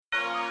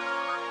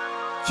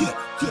Yeah,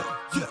 yeah,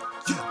 yeah,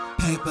 yeah.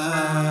 Paper,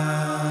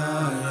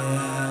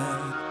 yeah.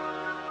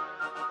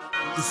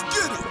 Let's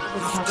get it.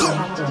 Let's go.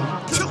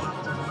 Kill it.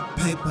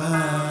 Paper,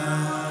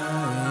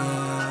 yeah.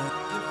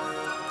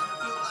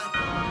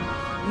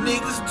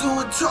 Niggas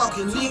doing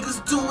talking, niggas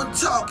doing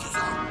talking.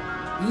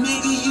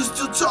 Nigga, you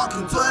still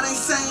talking, but ain't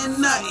saying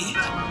nothing.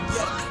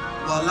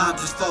 Yeah. While I'm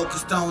just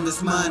focused on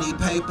this money,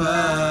 paper,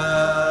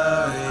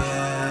 yeah.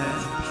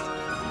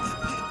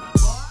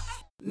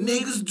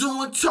 Niggas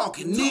doing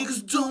talking,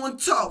 niggas doing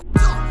talking.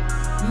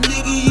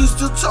 Nigga, you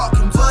still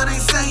talking, but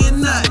ain't saying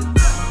nothing.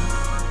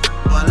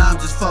 While I'm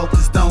just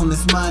focused on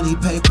this money,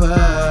 paper,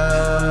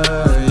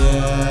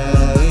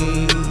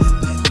 yeah.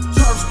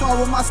 Church star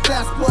with my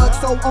stats plug,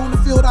 so on the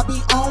field I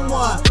be on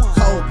one.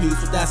 Cold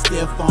piece with that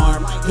stiff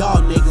arm,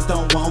 y'all niggas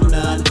don't want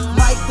none.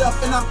 Mic'd up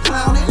and I'm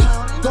clowning,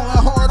 going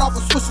hard off a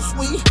Swisher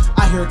Sweet.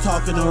 I hear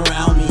talking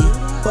around me,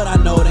 but I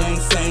know they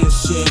ain't saying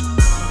shit.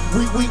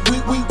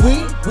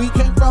 We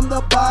came from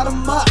the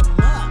bottom up.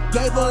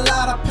 Gave a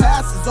lot of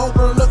passes,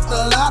 overlooked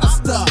a lot of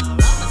stuff.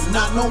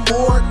 Not no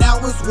more, now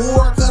it's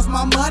war, cause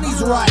my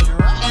money's right.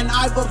 And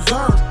I've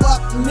observed,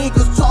 fuck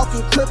niggas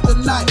talking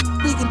kryptonite.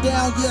 Speaking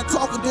down, yeah,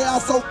 talking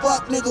down, so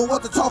fuck nigga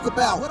what to talk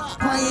about.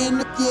 Praying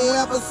if you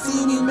ever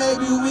see me,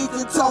 maybe we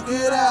can talk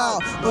it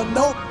out. But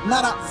nope,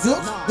 not a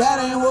zilch, that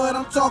ain't what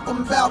I'm talking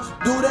about.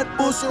 Do that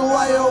bullshit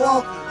while you're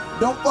walking.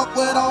 Don't fuck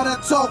with all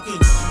that talking,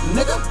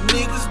 nigga.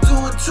 Niggas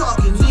doing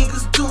talking,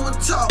 niggas doing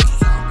talking.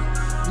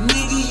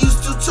 Nigga, you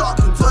still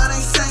talking, but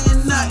ain't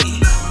saying nothing.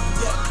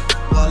 Yeah.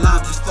 While I'm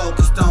just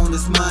focused on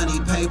this money,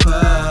 paper,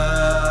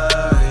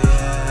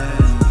 yeah.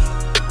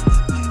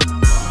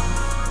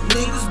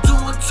 Niggas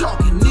doing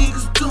talking,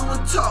 niggas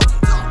doing talking.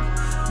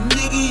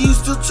 Nigga, you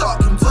still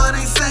talking, but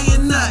ain't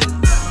saying nothing.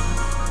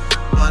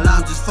 While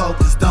I'm just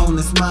focused on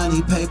this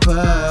money, paper,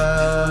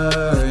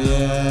 yeah.